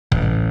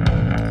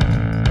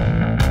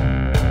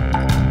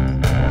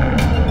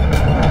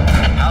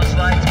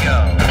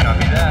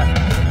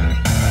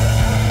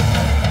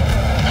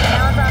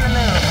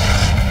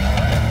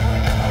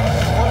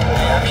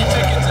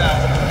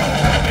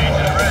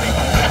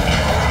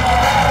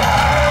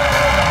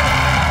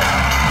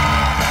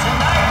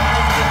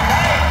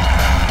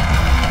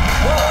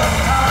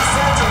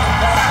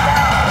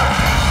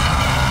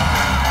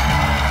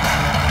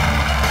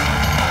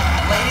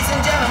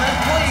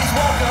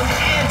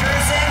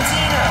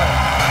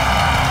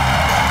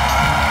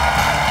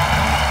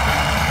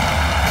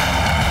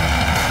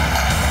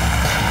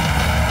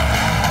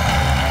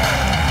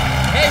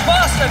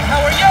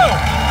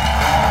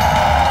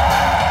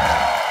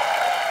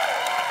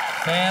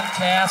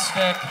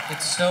fantastic.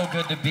 It's so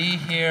good to be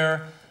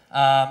here.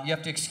 You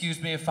have to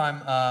excuse me if I'm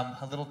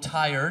a little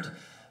tired.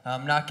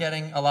 I'm not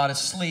getting a lot of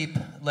sleep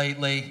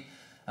lately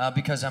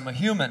because I'm a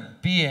human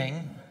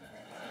being.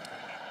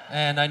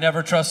 And I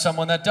never trust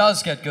someone that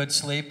does get good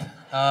sleep.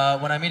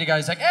 When I meet a guy,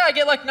 he's like, I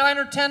get like 9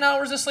 or 10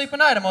 hours of sleep a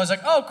night. I'm always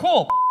like, oh,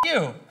 cool,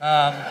 you.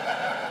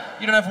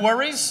 You don't have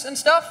worries and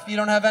stuff? You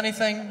don't have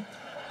anything?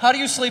 How do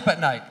you sleep at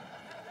night?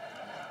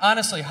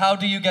 Honestly, how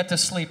do you get to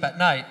sleep at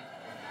night?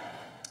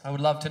 I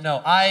would love to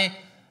know. I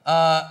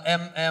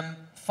am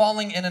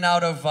falling in and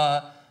out of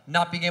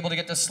not being able to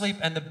get to sleep,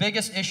 and the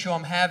biggest issue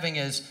I'm having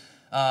is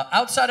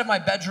outside of my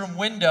bedroom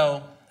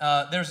window,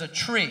 there's a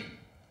tree.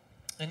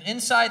 And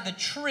inside the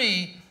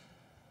tree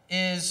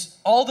is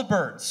all the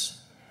birds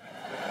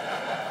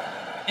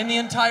in the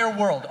entire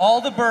world.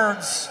 All the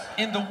birds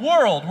in the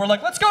world were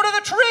like, let's go to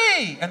the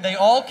tree! And they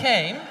all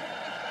came,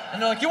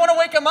 and they're like, you want to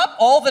wake them up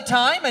all the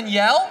time and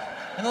yell?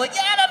 And they're like,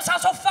 yeah, that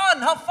sounds so fun!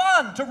 How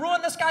fun to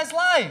ruin this guy's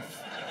life!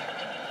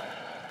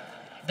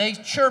 They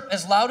chirp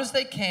as loud as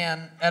they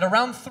can at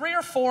around 3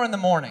 or 4 in the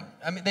morning.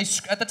 I mean, they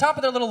at the top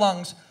of their little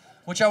lungs,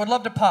 which I would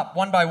love to pop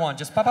one by one.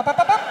 Just pop, pop, pop,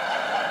 pop, pop.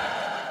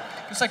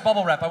 Just like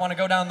bubble wrap. I want to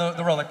go down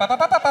the row like pop, pop,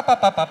 pop, pop, pop,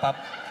 pop, pop, pop.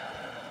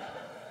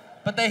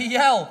 But they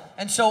yell.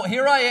 And so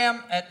here I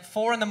am at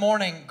 4 in the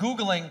morning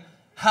Googling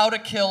how to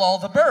kill all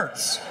the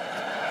birds.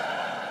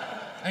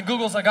 And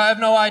Google's like, I have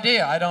no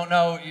idea. I don't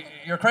know.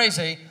 You're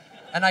crazy.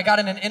 And I got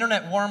in an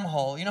internet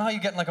wormhole. You know how you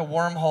get in like a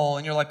wormhole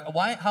and you're like,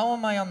 why? How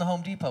am I on the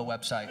Home Depot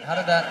website? How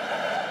did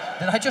that?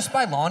 Did I just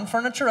buy lawn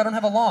furniture? I don't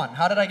have a lawn.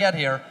 How did I get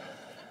here?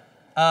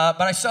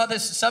 But I saw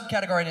this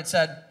subcategory and it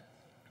said,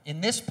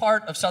 in this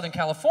part of Southern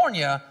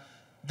California,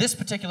 this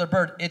particular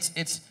bird,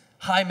 it's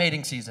high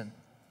mating season.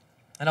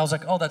 And I was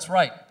like, oh, that's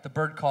right. The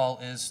bird call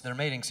is their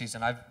mating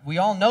season. We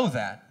all know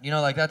that. You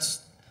know, like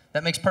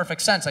that makes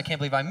perfect sense. I can't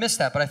believe I missed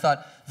that. But I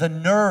thought, the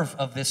nerve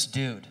of this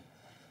dude.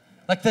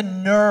 Like the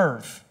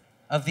nerve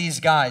of these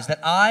guys, that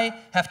I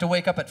have to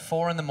wake up at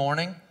 4 in the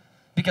morning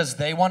because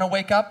they want to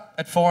wake up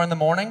at 4 in the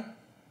morning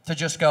to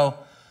just go,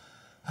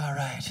 all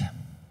right.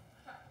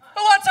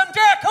 Who wants some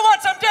dick? Who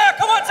wants some dick?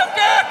 Who wants some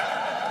dick?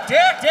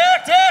 Dick,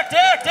 dick, dick,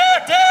 dick,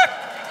 dick, dick.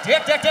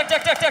 Dick, dick, dick,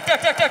 dick, dick, dick,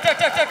 dick, dick, dick, dick,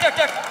 dick, dick, dick,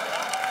 dick.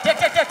 Dick,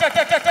 dick, dick, dick,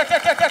 dick, dick, dick,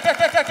 dick, dick, dick,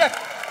 dick, dick, dick.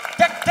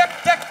 Dick, dick,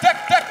 dick, dick,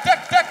 dick,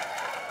 dick, dick.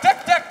 Dick,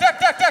 dick, dick,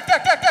 dick, dick, dick,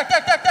 dick, dick,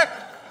 dick, dick, dick.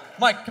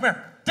 Mike, come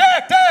here.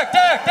 Dick, dick,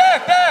 dick,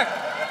 dick, dick.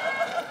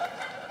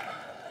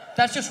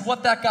 That's just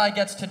what that guy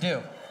gets to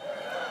do.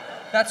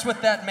 That's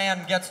what that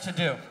man gets to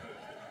do.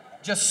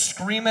 Just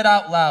scream it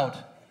out loud.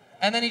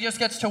 And then he just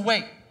gets to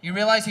wait. You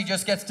realize he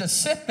just gets to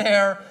sit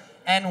there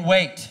and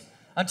wait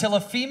until a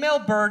female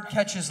bird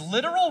catches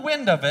literal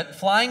wind of it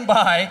flying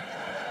by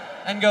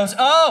and goes,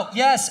 oh,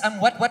 yes,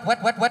 I'm wet, wet,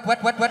 wet, wet, wet,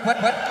 wet, wet, wet,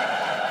 wet, wet.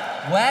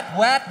 Wet,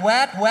 wet,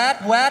 wet,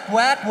 wet, wet,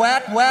 wet, wet,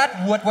 wet,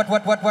 wet, wet,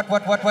 wet, wet, wet,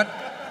 wet, wet, wet.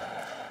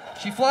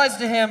 She flies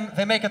to him,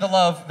 they make it the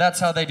love, that's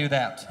how they do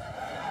that.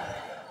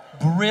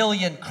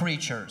 Brilliant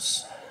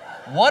creatures.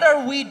 What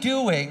are we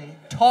doing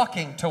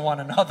talking to one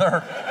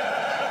another?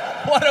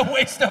 What a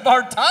waste of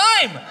our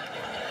time.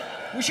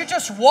 We should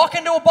just walk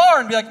into a bar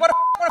and be like,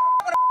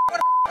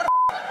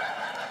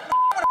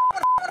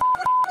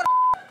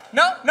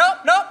 no, no,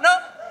 no, no.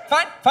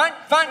 Fine, fine,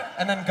 fine.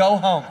 And then go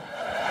home.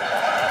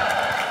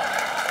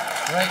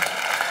 Right?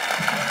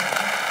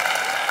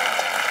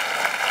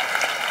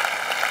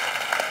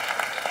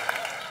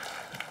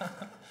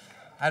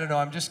 I don't know,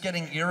 I'm just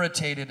getting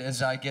irritated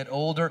as I get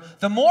older.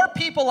 The more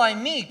people I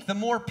meet, the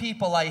more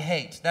people I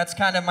hate. That's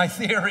kind of my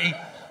theory.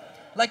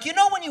 Like, you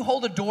know when you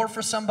hold a door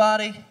for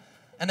somebody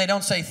and they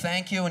don't say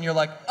thank you and you're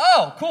like,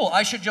 oh, cool,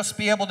 I should just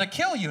be able to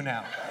kill you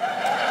now.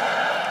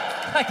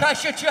 Like, I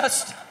should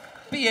just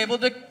be able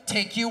to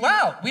take you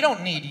out. We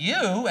don't need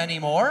you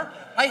anymore.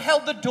 I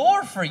held the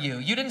door for you.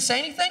 You didn't say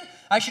anything?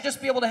 I should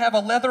just be able to have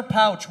a leather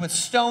pouch with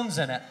stones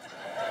in it.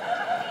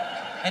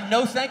 And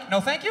no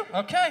thank you?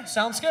 Okay,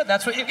 sounds good.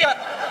 That's what you get.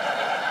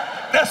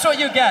 That's what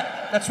you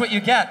get. That's what you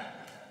get.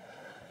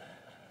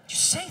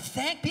 Just say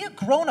be a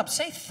grown-up,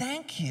 say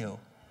thank you.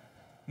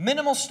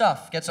 Minimal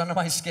stuff gets under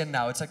my skin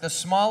now. It's like the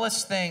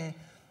smallest thing.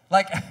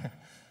 Like,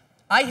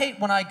 I hate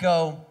when I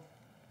go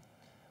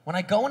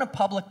in a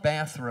public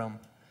bathroom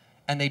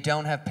and they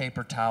don't have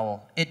paper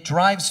towel. It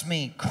drives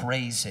me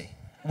crazy.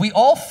 We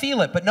all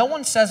feel it, but no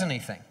one says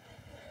anything.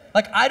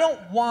 Like, I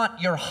don't want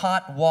your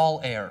hot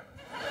wall air.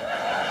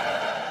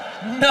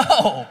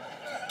 No.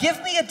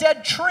 Give me a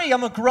dead tree.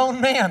 I'm a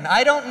grown man.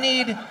 I don't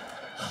need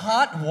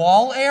hot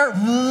wall air.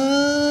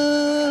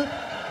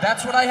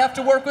 That's what I have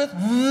to work with.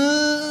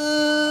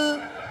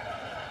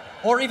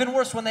 Or even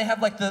worse, when they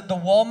have like the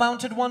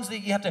wall-mounted ones that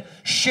you have to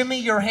shimmy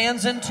your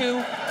hands into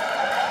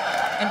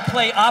and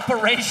play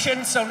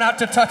Operation so not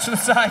to touch the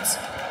sides.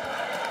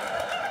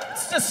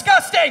 It's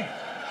disgusting.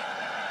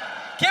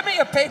 Give me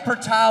a paper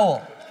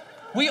towel.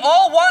 We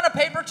all want a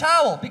paper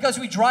towel because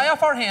we dry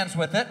off our hands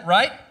with it,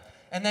 right?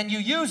 And then you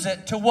use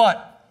it to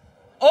what?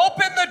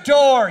 Open the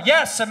door.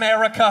 Yes,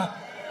 America.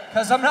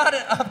 Because I'm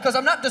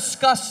not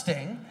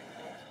disgusting.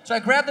 So I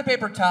grab the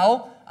paper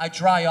towel, I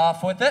dry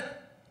off with it,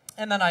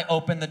 And then I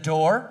open the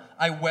door,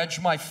 I wedge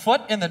my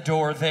foot in the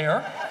door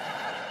there,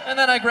 and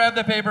then I grab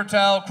the paper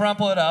towel,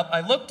 crumple it up, I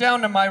look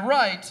down to my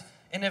right,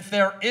 and if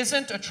there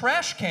isn't a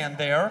trash can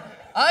there,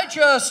 I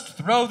just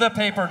throw the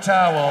paper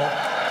towel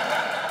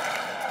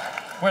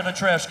where the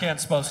trash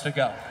can's supposed to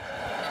go.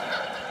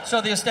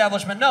 So the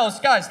establishment knows,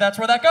 guys, that's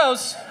where that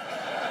goes.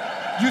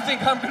 You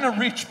think I'm gonna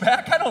reach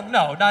back? I don't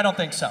know. No, I don't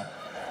think so.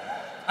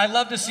 I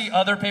love to see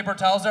other paper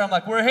towels there. I'm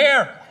like, we're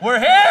here, we're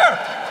here!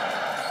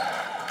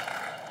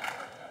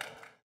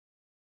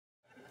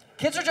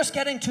 Kids are just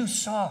getting too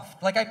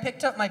soft. Like I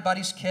picked up my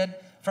buddy's kid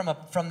from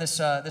this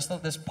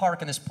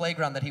park and this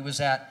playground that he was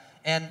at,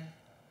 and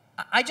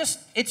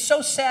it's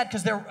so sad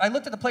because I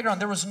looked at the playground,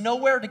 there was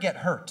nowhere to get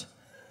hurt.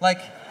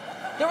 Like,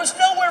 there was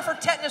nowhere for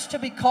tetanus to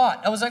be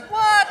caught. I was like,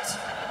 what?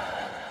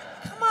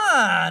 Come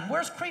on,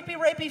 where's creepy,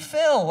 rapey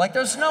Phil? Like,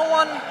 there's no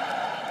one.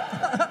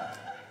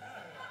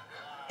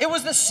 It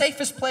was the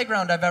safest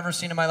playground I've ever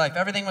seen in my life.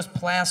 Everything was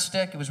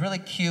plastic. It was really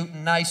cute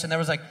and nice, and there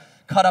was like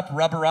cut up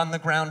rubber on the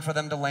ground for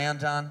them to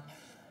land on.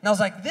 And I was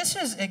like, this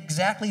is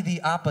exactly the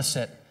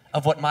opposite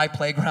of what my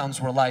playgrounds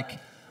were like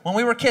when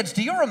we were kids.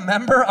 Do you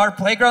remember our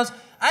playgrounds?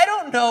 I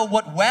don't know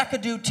what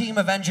wackadoo team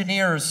of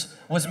engineers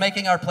was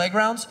making our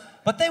playgrounds,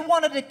 but they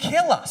wanted to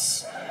kill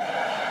us.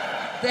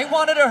 They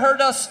wanted to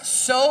hurt us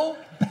so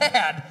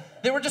bad.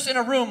 They were just in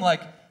a room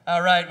like,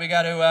 all right, we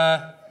got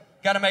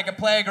to make a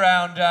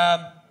playground.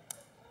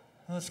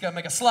 Let's go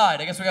make a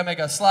slide. I guess we got to make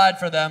a slide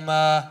for them.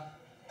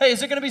 Hey,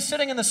 is it going to be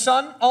sitting in the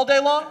sun all day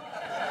long?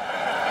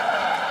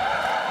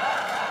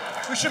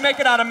 We should make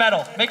it out of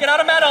metal. Make it out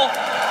of metal.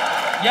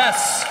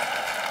 Yes.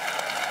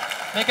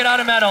 Make it out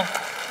of metal.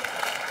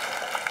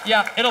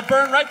 Yeah, it'll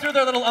burn right through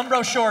their little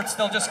Umbro shorts.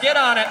 They'll just get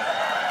on it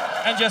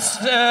and just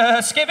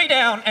skivvy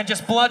down and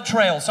just blood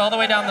trails all the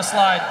way down the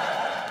slide.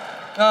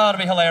 Oh, it'll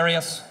be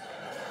hilarious.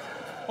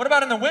 What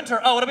about in the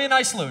winter? Oh, it'll be an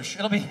ice luge.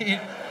 It'll be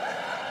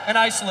an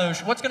ice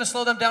luge. What's going to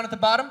slow them down at the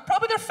bottom?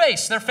 Probably their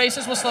face. Their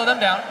faces will slow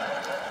them down.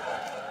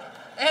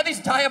 They have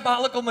these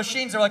diabolical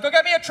machines. They're like, go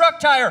get me a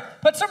truck tire.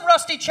 Put some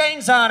rusty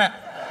chains on it.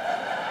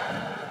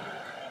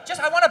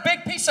 I want a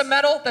big piece of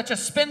metal that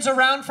just spins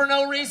around for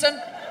no reason.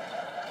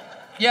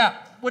 Yeah,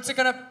 what's it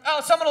gonna...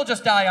 Oh, someone will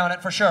just die on it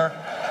for sure.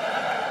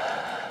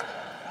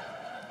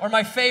 Or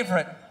my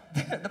favorite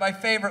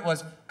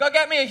was, go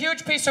get me a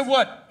huge piece of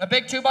wood, a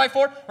big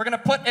 2x4. We're gonna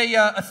put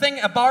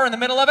a bar in the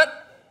middle of it.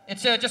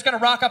 It's just gonna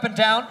rock up and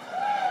down.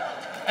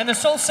 And the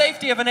sole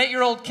safety of an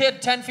 8-year-old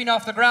kid 10 feet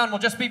off the ground will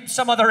just be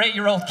some other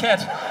 8-year-old kid.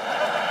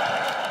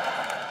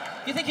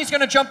 You think he's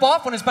gonna jump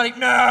off when his buddy,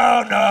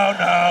 no, no,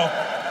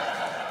 no.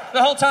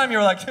 The whole time you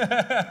were like,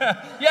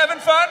 you having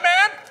fun,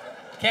 man?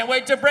 Can't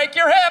wait to break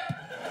your hip.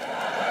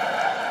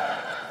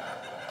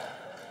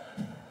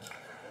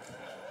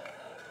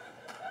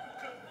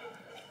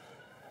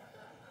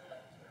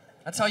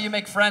 That's how you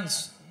make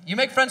friends. You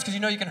make friends because you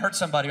know you can hurt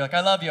somebody. You're like,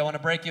 I love you, I want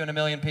to break you in a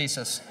million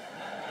pieces.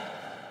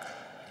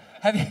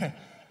 Have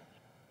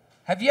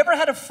you ever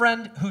had a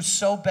friend who's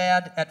so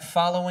bad at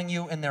following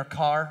you in their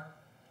car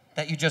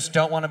that you just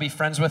don't want to be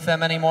friends with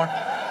them anymore?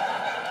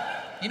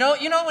 You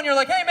know when you're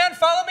like, hey man,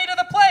 follow me to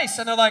the place.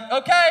 And they're like,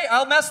 okay,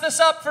 I'll mess this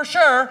up for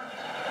sure.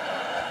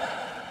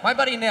 My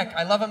buddy Nick,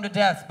 I love him to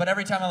death, but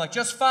every time I'm like,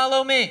 just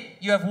follow me.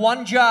 You have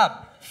one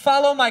job.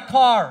 Follow my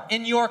car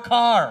in your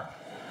car.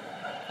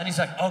 And he's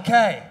like,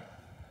 okay.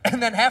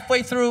 And then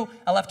halfway through,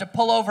 I'll have to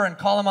pull over and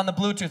call him on the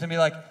Bluetooth and be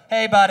like,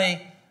 hey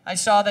buddy, I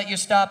saw that you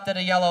stopped at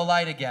a yellow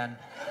light again.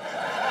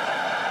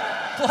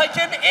 Like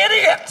an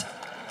idiot.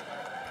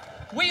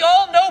 We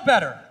all know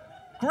better.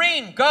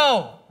 Green,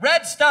 go.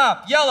 Red,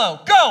 stop.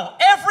 Yellow, go.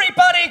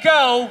 Everybody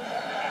go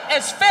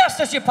as fast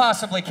as you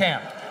possibly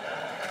can.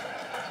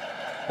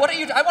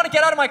 I want to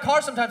get out of my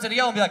car sometimes and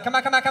yell and be like, come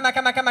on, come on, come on,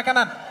 come on, come on, come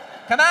on.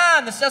 Come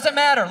on, this doesn't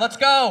matter. Let's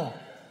go.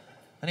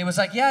 And he was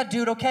like, yeah,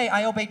 dude, okay,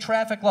 I obey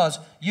traffic laws.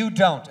 You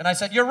don't. And I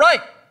said, you're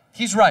right.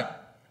 He's right.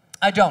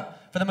 I don't.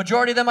 For the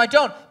majority of them, I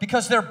don't,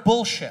 because they're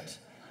bullshit.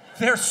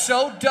 They're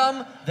so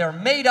dumb, they're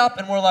made up,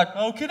 and we're like,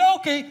 okie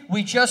dokie.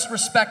 We just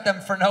respect them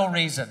for no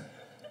reason.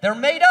 They're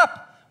made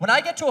up. When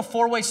I get to a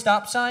 4-way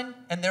stop sign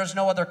and there's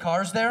no other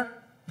cars there,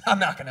 I'm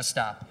not gonna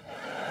stop.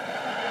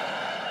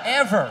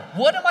 Ever.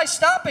 What am I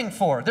stopping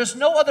for? There's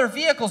no other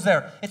vehicles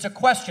there. It's a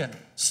question.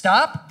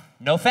 Stop?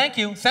 No, thank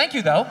you. Thank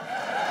you, though.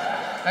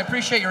 I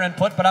appreciate your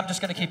input, but I'm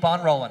just gonna keep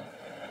on rolling.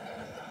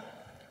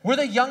 We're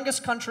the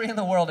youngest country in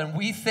the world, and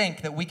we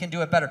think that we can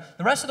do it better.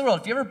 The rest of the world,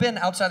 if you've ever been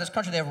outside this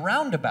country, they have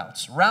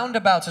roundabouts.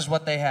 Roundabouts is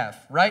what they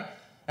have, right?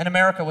 And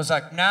America was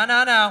like, no,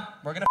 no, no,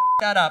 we're gonna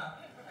f that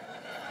up.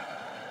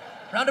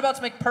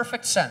 Roundabouts make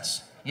perfect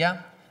sense,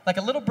 yeah? Like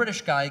a little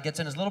British guy gets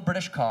in his little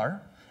British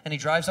car, and he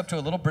drives up to a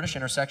little British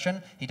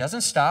intersection. He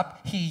doesn't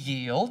stop, he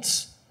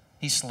yields,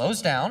 he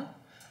slows down,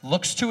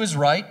 looks to his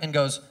right, and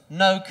goes,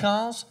 no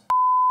cars,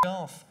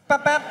 off.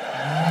 Bap, bap.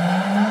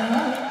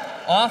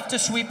 Off to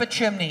sweep a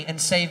chimney and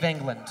save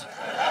England.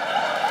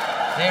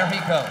 There he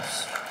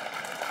goes.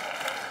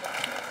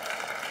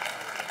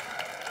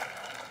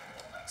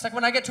 It's like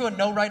when I get to a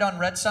no right on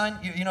red sign,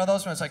 you know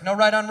those ones, like no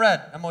right on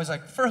red. I'm always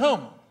like, for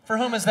whom? For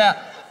whom is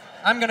that?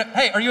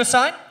 Hey, are you a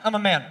sign? I'm a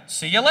man.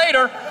 See you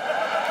later.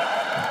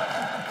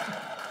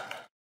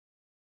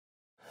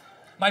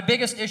 My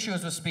biggest issue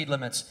is with speed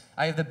limits.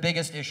 I have the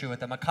biggest issue with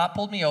them. A cop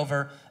pulled me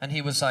over, and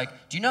he was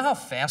like, do you know how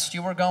fast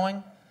you were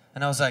going?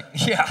 And I was like,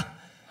 yeah,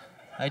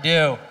 I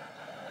do.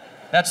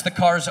 That's the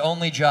car's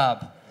only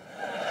job,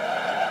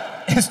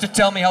 is to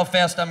tell me how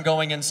fast I'm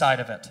going inside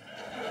of it.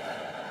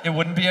 It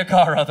wouldn't be a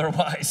car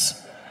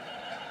otherwise.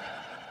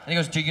 And he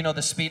goes, do you know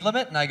the speed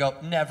limit? And I go,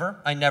 never.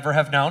 I never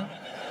have known.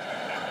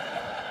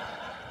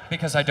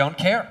 Because I don't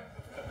care.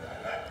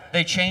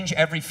 They change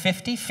every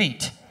 50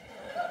 feet.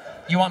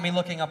 You want me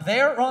looking up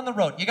there or on the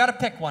road? You gotta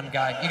pick one,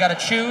 guy. You gotta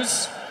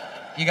choose.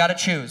 You gotta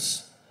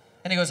choose.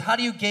 And he goes, how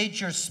do you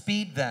gauge your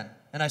speed then?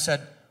 And I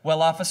said,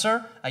 well,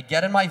 officer, I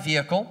get in my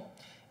vehicle,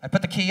 I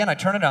put the key in, I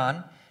turn it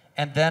on,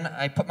 and then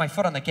I put my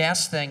foot on the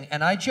gas thing,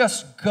 and I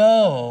just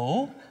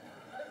go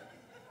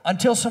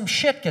until some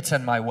shit gets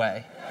in my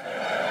way.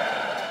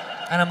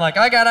 And I'm like,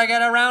 I gotta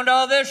get around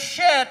all this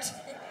shit.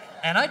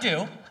 And I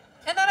do.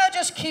 And then I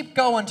just keep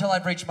going until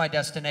I've reached my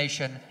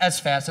destination as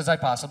fast as I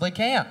possibly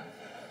can.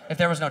 If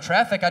there was no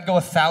traffic, I'd go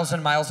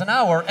 1,000 miles an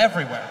hour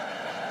everywhere.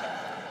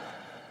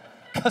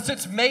 Because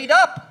it's made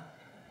up.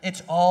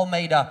 It's all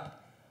made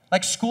up.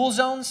 Like school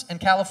zones in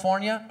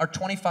California are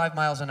 25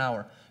 miles an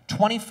hour.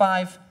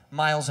 25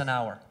 miles an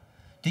hour.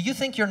 Do you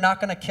think you're not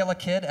going to kill a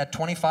kid at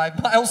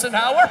 25 miles an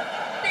hour?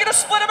 You're going to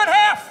split him in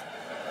half.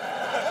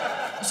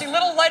 You see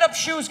little light up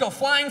shoes go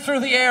flying through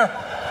the air.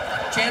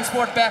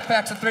 Jansport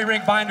backpacks and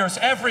 3-ring binders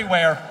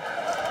everywhere.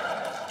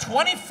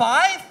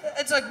 25?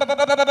 It's like, what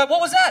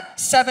was that?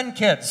 7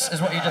 kids is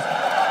what you just...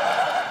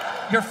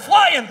 You're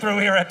flying through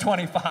here at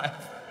 25.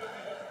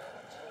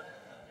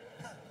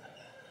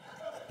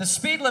 The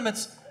speed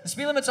limits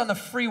on the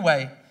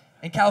freeway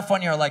in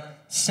California are like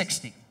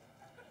 60.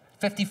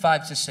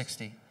 55 to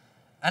 60.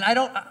 And I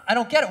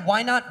don't get it.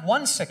 Why not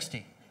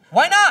 160?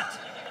 Why not?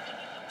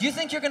 Do you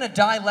think you're going to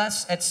die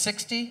less at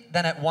 60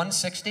 than at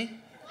 160?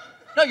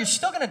 No, you're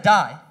still going to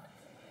die,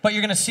 but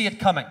you're going to see it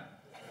coming.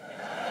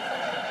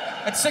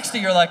 At 60,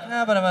 you're like,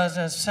 no, but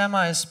a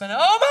semi is spinning.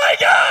 Oh my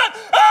God!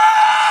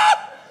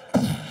 Ah!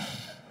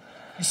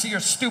 You see your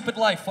stupid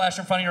life flash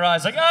in front of your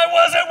eyes like, I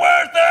wasn't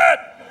worth it!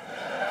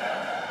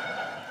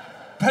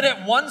 But at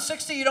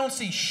 160, you don't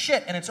see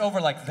shit, and it's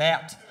over like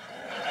that.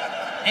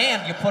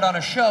 And you put on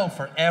a show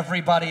for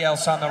everybody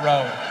else on the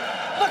road.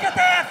 Look at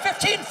that,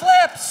 15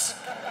 flips!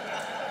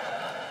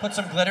 Put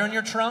some glitter in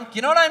your trunk,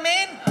 you know what I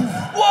mean?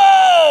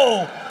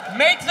 Whoa!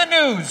 Make the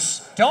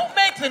news. Don't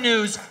make the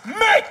news,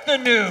 make the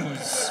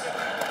news!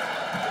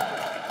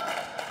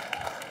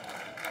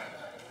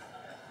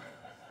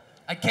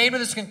 I came to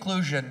this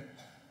conclusion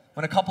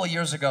when a couple of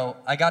years ago,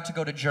 I got to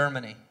go to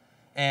Germany,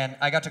 and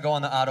I got to go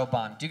on the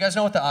Autobahn. Do you guys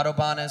know what the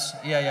Autobahn is?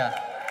 Yeah.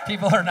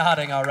 People are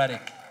nodding already.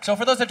 So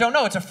for those that don't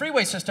know, it's a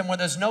freeway system where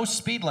there's no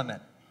speed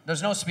limit.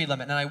 There's no speed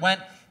limit. And I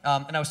went,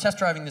 and I was test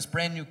driving this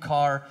brand new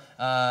car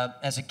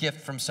as a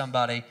gift from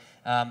somebody,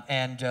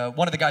 and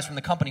one of the guys from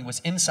the company was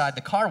inside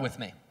the car with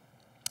me.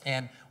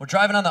 And we're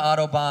driving on the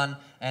Autobahn,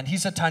 and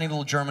he's a tiny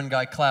little German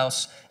guy,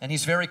 Klaus, and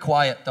he's very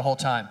quiet the whole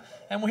time.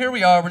 And here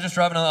we are, we're just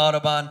driving on the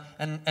Autobahn,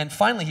 and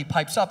finally he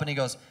pipes up and he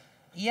goes,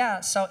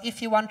 yeah, so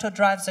if you want to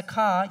drive the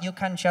car, you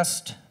can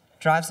just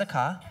drive the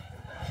car.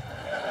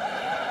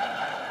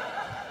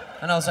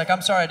 And I was like,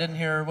 I'm sorry, I didn't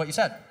hear what you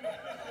said.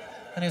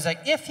 And he was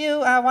like, if you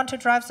want to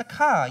drive the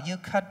car, you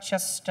could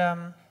just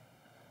drive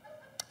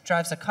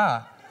the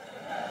car.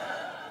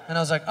 And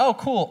I was like, oh,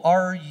 cool,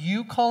 are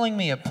you calling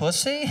me a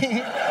pussy?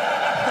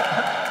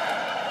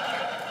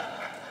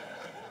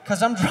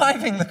 Because I'm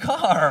driving the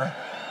car.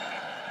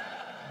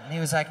 And he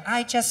was like,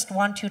 I just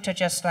want you to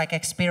just like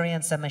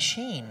experience the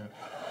machine.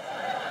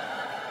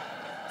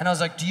 And I was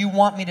like, do you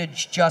want me to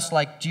just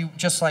like,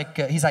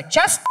 he's like,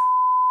 just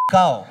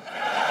go.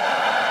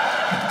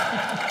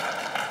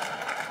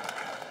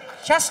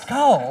 Just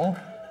go.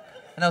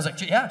 And I was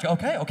like, yeah,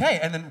 okay.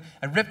 And then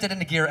I ripped it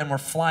into gear and we're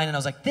flying and I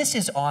was like, this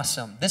is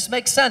awesome. This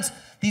makes sense.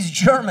 These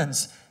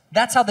Germans,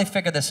 that's how they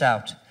figured this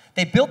out.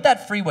 They built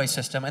that freeway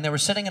system and they were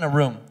sitting in a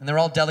room and they were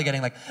all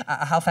delegating like,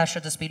 how fast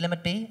should the speed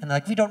limit be? And they're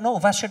like, we don't know.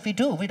 What should we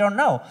do? We don't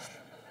know.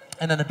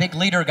 And then the big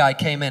leader guy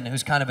came in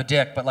who's kind of a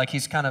dick, but like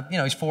he's kind of,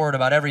 he's forward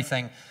about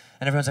everything.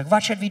 And everyone's like,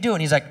 what should we do?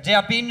 And he's like,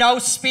 there be no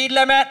speed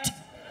limit.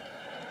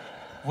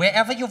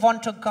 Wherever you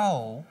want to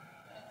go,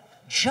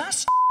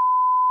 just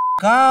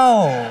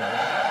go.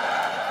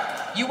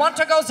 You want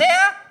to go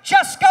there?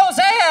 Just go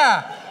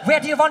there. Where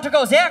do you want to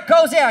go? There?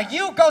 Go there.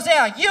 You go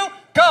there. You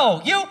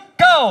go. You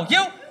go.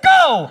 You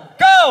go.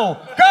 Go.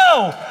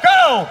 Go.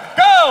 Go.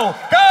 Go.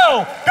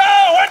 Go.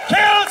 Go and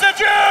kill the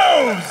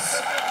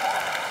Jews.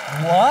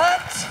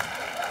 What?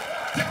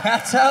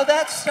 That's how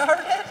that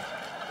started?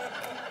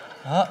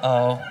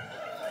 Uh-oh.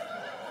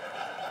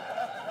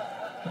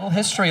 Little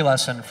history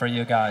lesson for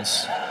you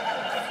guys.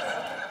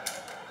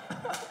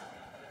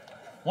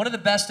 One of the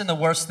best and the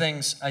worst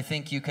things I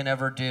think you can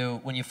ever do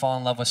when you fall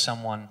in love with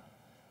someone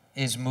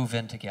is move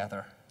in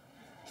together.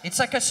 It's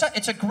like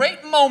it's a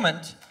great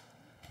moment,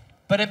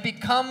 but it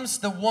becomes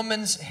the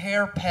woman's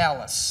hair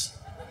palace.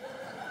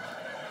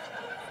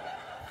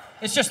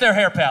 It's just their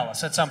hair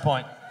palace at some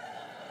point.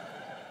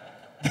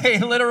 They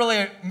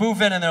literally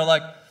move in and they're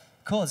like,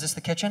 cool, is this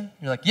the kitchen?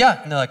 You're like,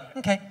 yeah. And they're like,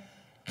 okay.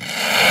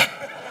 Yeah.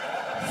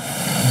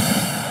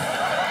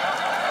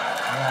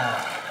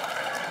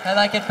 I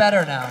like it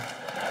better now.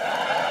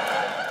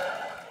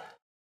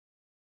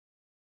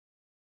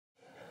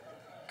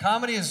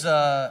 Comedy has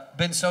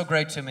been so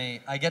great to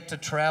me. I get to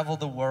travel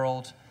the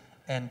world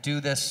and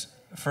do this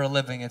for a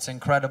living. It's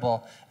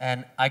incredible.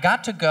 And I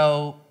got to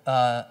go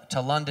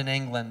to London,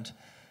 England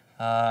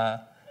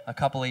a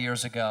couple of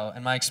years ago,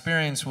 and my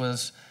experience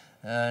was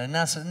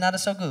not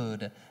so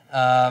good.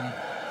 That's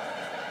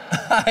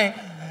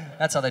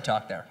how they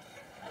talk there.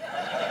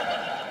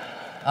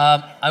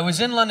 I was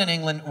in London,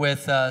 England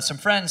with some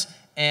friends,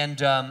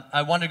 and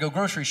I wanted to go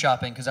grocery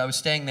shopping because I was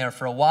staying there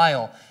for a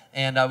while.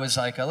 And I was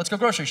like, let's go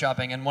grocery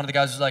shopping. And one of the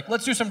guys was like,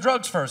 let's do some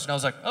drugs first. And I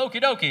was like,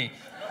 okie dokie.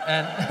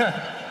 And,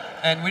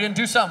 and we didn't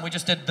do some, we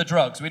just did the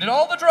drugs. We did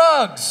all the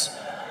drugs.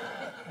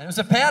 And it was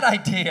a bad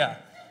idea.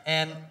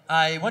 And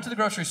I went to the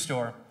grocery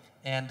store.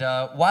 And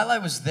while I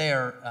was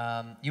there,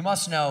 you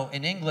must know,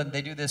 in England,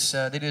 they do this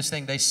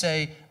thing. They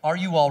say, are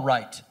you all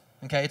right?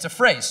 Okay, it's a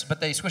phrase,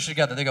 but they squish it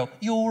together. They go,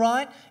 you all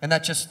right? And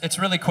that just, it's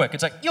really quick.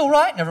 It's like, you all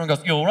right? And everyone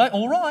goes, you all right?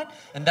 All right.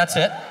 And that's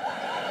it.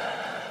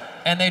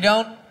 And they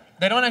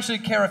don't actually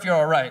care if you're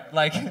all right.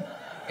 Like,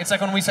 it's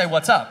like when we say,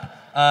 what's up?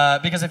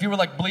 Because if you were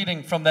like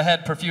bleeding from the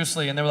head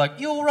profusely and they were like,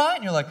 you all right?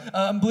 And you're like,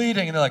 I'm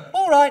bleeding. And they're like,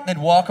 all right. And they'd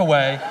walk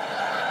away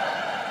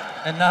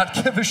and not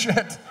give a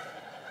shit.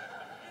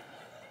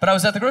 But I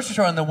was at the grocery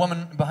store and the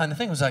woman behind the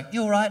thing was like,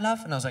 you all right, love?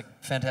 And I was like,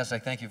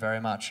 fantastic, thank you very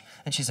much.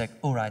 And she's like,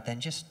 all right then,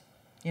 just,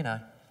 you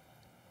know.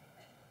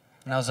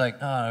 And I was like,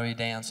 oh, are we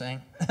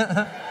dancing?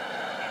 What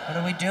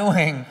are we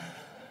doing?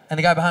 And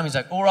the guy behind me was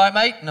like, all right,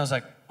 mate? And I was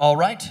like, all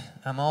right,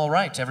 I'm all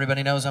right.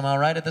 Everybody knows I'm all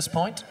right at this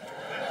point.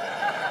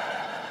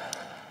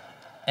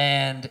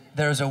 And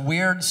there's a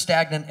weird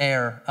stagnant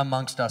air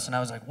amongst us. And I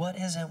was like, what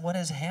is it? What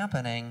is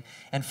happening?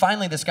 And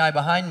finally, this guy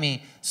behind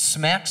me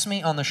smacks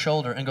me on the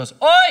shoulder and goes,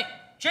 oi,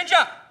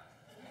 Ginger!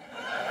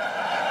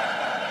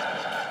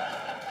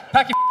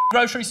 Pack your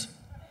groceries.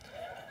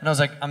 And I was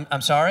like,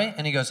 I'm sorry?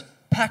 And he goes,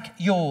 pack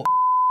your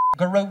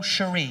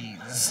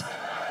groceries.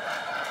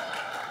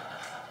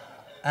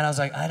 And I was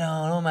like,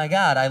 oh my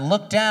God. I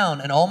looked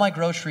down and all my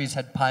groceries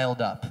had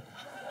piled up.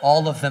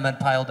 All of them had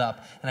piled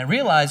up. And I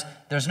realized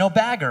there's no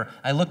bagger.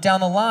 I looked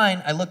down the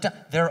line,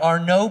 there are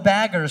no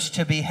baggers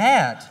to be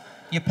had.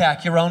 You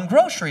pack your own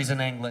groceries in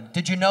England.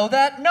 Did you know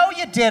that? No,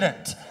 you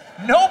didn't.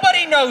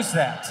 Nobody knows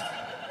that.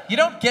 You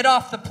don't get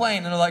off the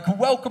plane and they're like,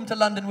 welcome to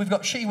London, we've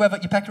got shitty weather,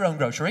 you pack your own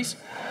groceries.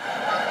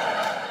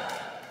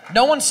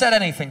 No one said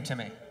anything to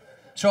me.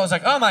 So I was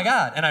like, oh my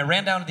God. And I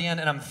ran down to the end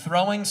and I'm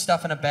throwing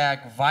stuff in a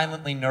bag,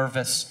 violently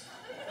nervous,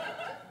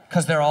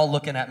 because they're all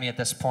looking at me at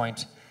this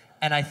point.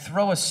 And I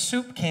throw a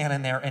soup can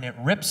in there and it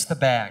rips the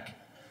bag.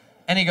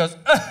 And he goes,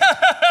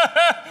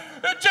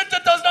 Ginger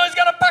does know he's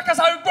gonna pack us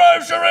our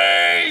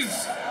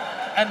groceries.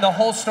 And the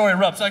whole story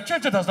erupts. Like,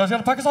 Ginger does know he's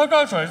gonna pack us our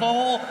groceries.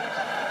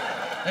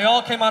 They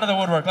all came out of the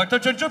woodwork, like, the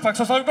Ginger packs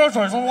us our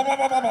groceries.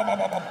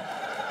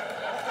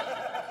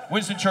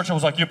 Winston Churchill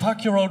was like, you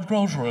pack your own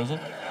groceries.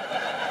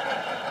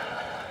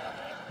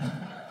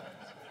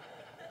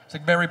 It's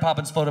like Mary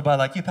Poppins floated by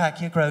like, you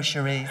pack your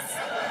groceries.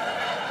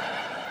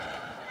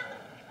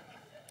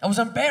 I was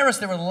embarrassed.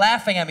 They were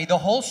laughing at me. The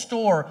whole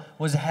store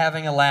was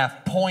having a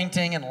laugh,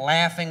 pointing and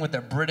laughing with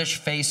their British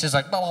faces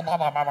like, blah, blah,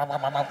 blah, blah, blah,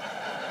 blah, blah.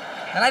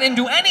 And I didn't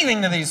do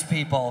anything to these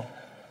people.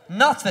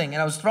 Nothing.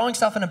 And I was throwing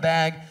stuff in a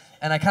bag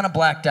and I kind of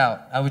blacked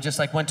out. I would just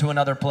like went to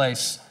another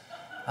place.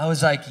 I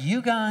was like,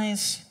 you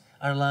guys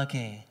are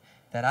lucky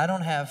that I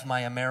don't have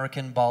my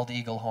American bald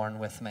eagle horn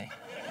with me.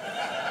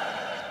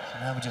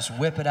 And I would just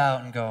whip it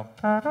out and go,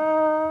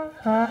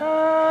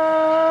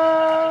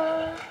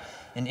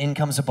 and in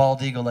comes a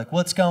bald eagle like,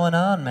 what's going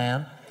on,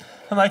 man?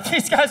 I'm like,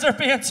 these guys are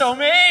being so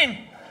mean.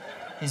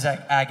 He's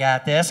like, I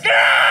got this.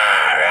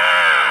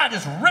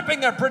 Just ripping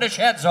their British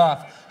heads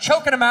off,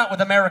 choking them out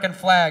with American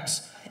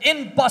flags.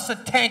 In busts a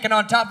tank, and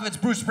on top of it's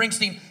Bruce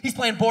Springsteen. He's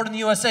playing Born in the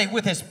USA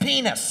with his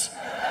penis.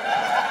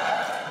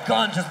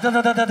 Gun just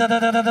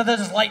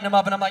lighting him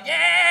up, and I'm like,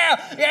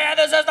 yeah,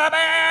 this is the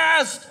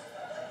best.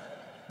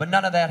 But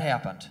none of that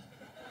happened.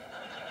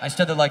 I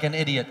stood there like an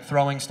idiot,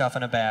 throwing stuff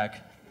in a bag,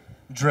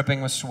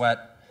 dripping with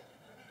sweat,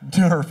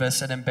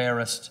 nervous and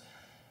embarrassed.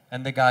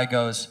 And the guy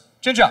goes,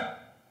 Ginger,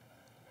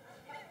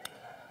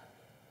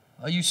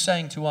 are you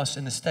saying to us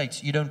in the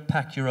States you don't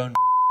pack your own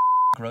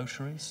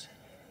groceries?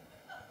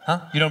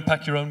 Huh? You don't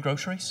pack your own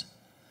groceries?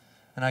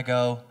 And I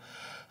go,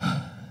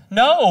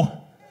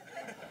 no,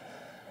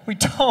 we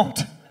don't.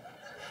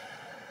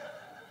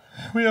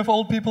 We have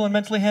old people and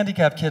mentally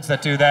handicapped kids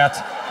that do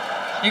that.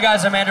 You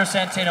guys, I'm Andrew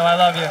Santino. I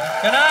love you.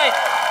 Good night.